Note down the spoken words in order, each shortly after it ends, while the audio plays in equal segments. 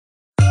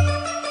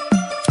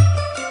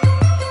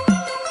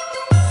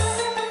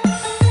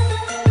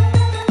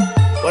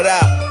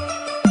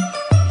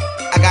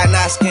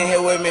Light-skinned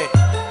here with me.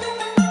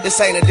 This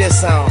ain't a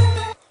diss song,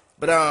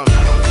 but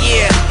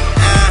yeah,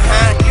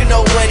 you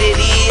know what it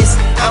is.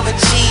 I'm a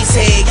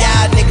cheesehead,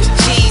 y'all niggas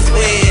cheese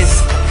whiz.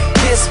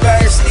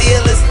 Pittsburgh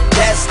Steelers,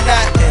 that's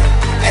nothing.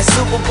 That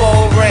Super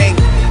Bowl ring,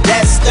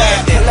 that's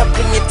nothing. Pull up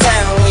in your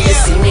town when you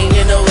see me,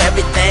 you know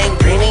everything.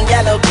 Green and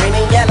yellow, green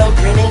and yellow,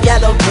 green and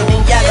yellow,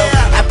 green and yellow.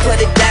 I put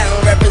it down,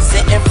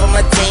 representing for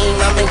my team.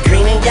 I'm in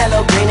green and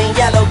yellow, green and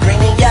yellow,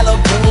 green and yellow,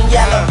 green and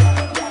yellow.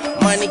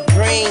 Money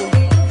green,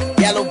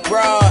 yellow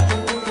broad,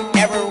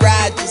 Aaron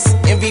Rodgers,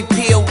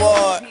 MVP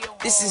award.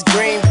 This is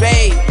Green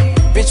Bay,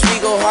 bitch, we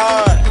go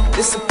hard.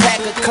 This a pack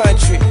of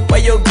country,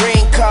 where your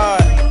green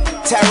card.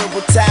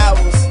 Terrible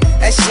towels,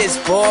 that shit's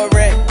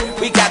boring.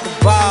 We got the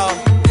ball,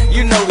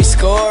 you know we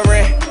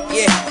scoring.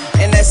 Yeah,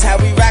 and that's how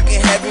we rockin'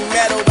 heavy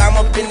metal. I'm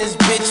up in this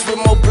bitch with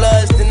more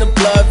bloods than the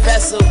blood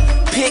vessel.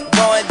 Pick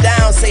going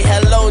down, say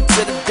hello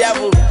to the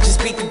devil.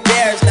 Just beat the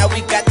Bears, now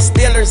we got the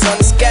Steelers on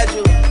the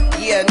schedule.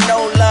 Yeah,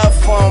 no love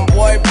for 'em,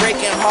 boy,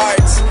 breaking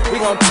hearts. We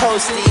gon'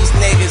 toast these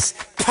niggas,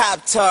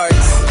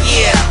 Pop-Tarts.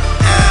 Yeah,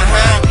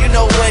 you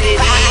know what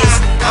it is.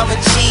 I'm a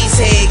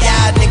cheesehead,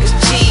 y'all niggas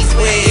cheese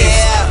whiz.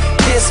 Yeah,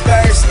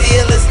 Pittsburgh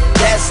Steelers,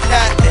 that's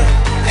nothing.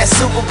 That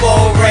Super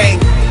Bowl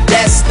ring,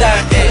 that's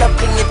nothing. Pull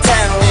up in your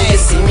town when you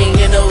see me,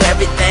 you know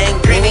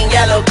everything. Green and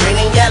yellow, green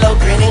and yellow,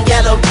 green and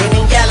yellow, green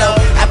and yellow.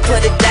 I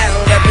put it down,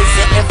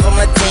 representing for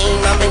my team.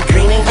 I'm in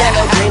green and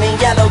yellow, green and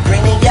yellow,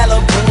 green and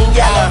yellow, green and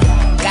yellow.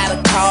 Got a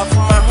call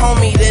from my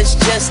homie that's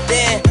just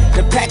in.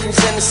 The Packers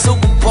in the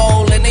Super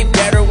Bowl and they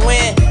better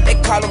win. They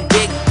call him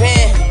Big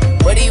Ben,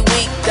 but he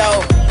weak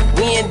though.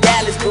 We in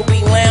Dallas, but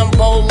we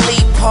Lambo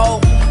leap ho.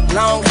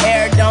 Long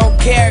hair, don't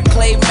care,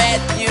 Clay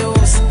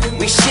Matthews.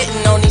 We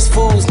shitting on these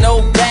fools,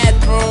 no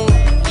bathroom.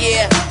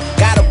 Yeah,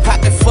 got a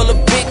pocket full of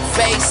big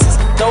faces.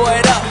 Throw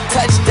it up,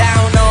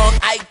 touchdown on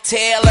Ike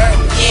Taylor.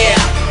 Yeah,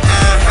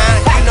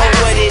 you know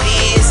what it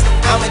is.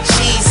 I'm a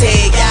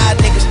cheesehead, y'all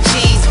niggas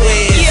cheese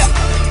whiz.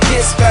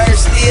 Pittsburgh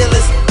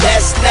Steelers,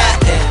 that's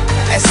nothing.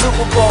 That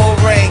Super Bowl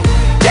ring,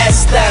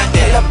 that's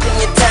nothing. Pull up in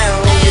your town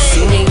when you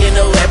see me, you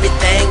know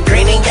everything.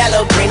 Green and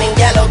yellow, green and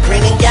yellow,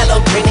 green and yellow,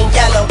 green and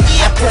yellow.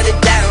 I put it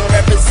down,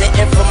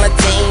 representing for my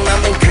team.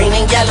 I'm in green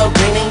and yellow,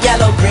 green and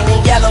yellow, green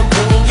and yellow,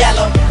 green and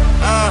yellow.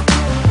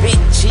 Big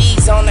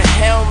G's on the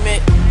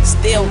helmet,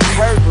 still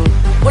curtain.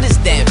 What is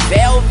that,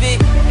 velvet?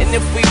 And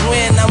if we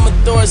win, I'ma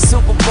throw a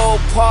Super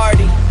Bowl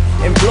party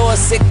and blow a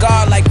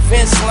cigar like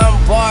Vince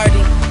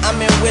Lombardi.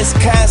 I'm in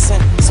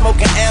Wisconsin,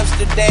 smoking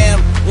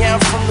Amsterdam. Yeah,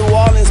 I'm from New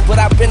Orleans, but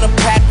I've been a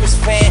Packers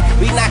fan.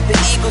 We knocked the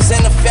Eagles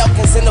and the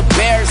Falcons and the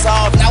Bears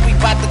off. Now we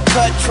bout to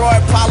cut Troy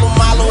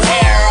Polamalu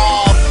hair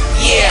off.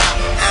 Yeah,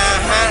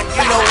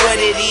 you know what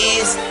it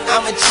is.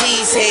 I'm a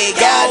cheesehead,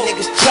 y'all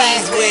niggas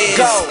cheese whiz.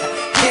 Go,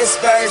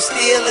 Pittsburgh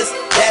Steelers,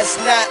 that's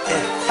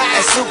nothing.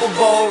 That Super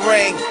Bowl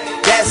ring,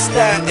 that's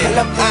nothing.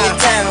 Pull up in your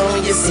town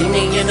when you see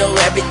me, you know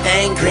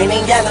everything. Green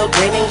and yellow,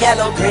 green and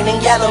yellow, green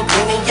and yellow,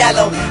 green and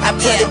yellow. I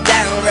put it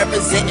down,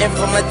 representing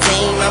for my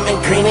team. I'm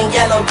in green and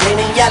yellow, green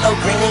and yellow,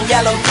 green and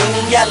yellow, green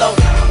and yellow.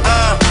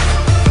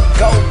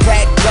 Go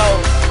Pack, go.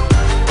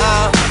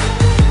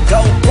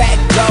 Go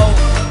Pack, go.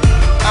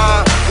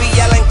 We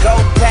yelling go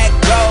Pack,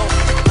 go.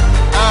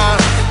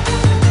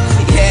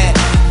 Yeah.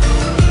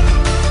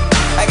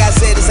 Like I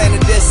said, this ain't a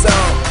diss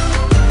song.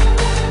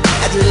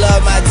 I just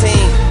love my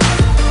team.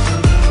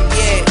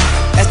 Yeah,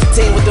 that's the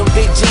team with them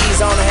big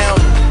G's on the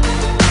helmet.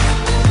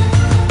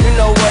 You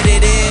know what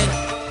it is.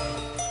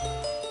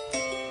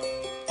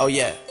 Oh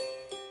yeah.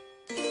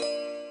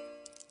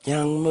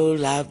 Young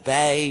Moolah,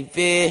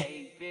 baby.